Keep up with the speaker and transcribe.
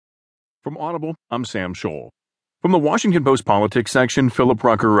From Audible, I'm Sam Scholl. From the Washington Post Politics section, Philip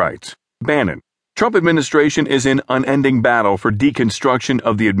Rucker writes, Bannon, Trump administration is in unending battle for deconstruction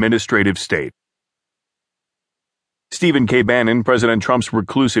of the administrative state. Stephen K. Bannon, President Trump's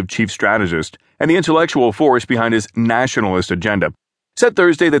reclusive chief strategist and the intellectual force behind his nationalist agenda, said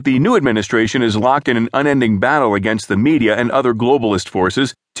Thursday that the new administration is locked in an unending battle against the media and other globalist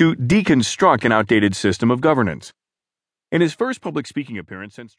forces to deconstruct an outdated system of governance. In his first public speaking appearance since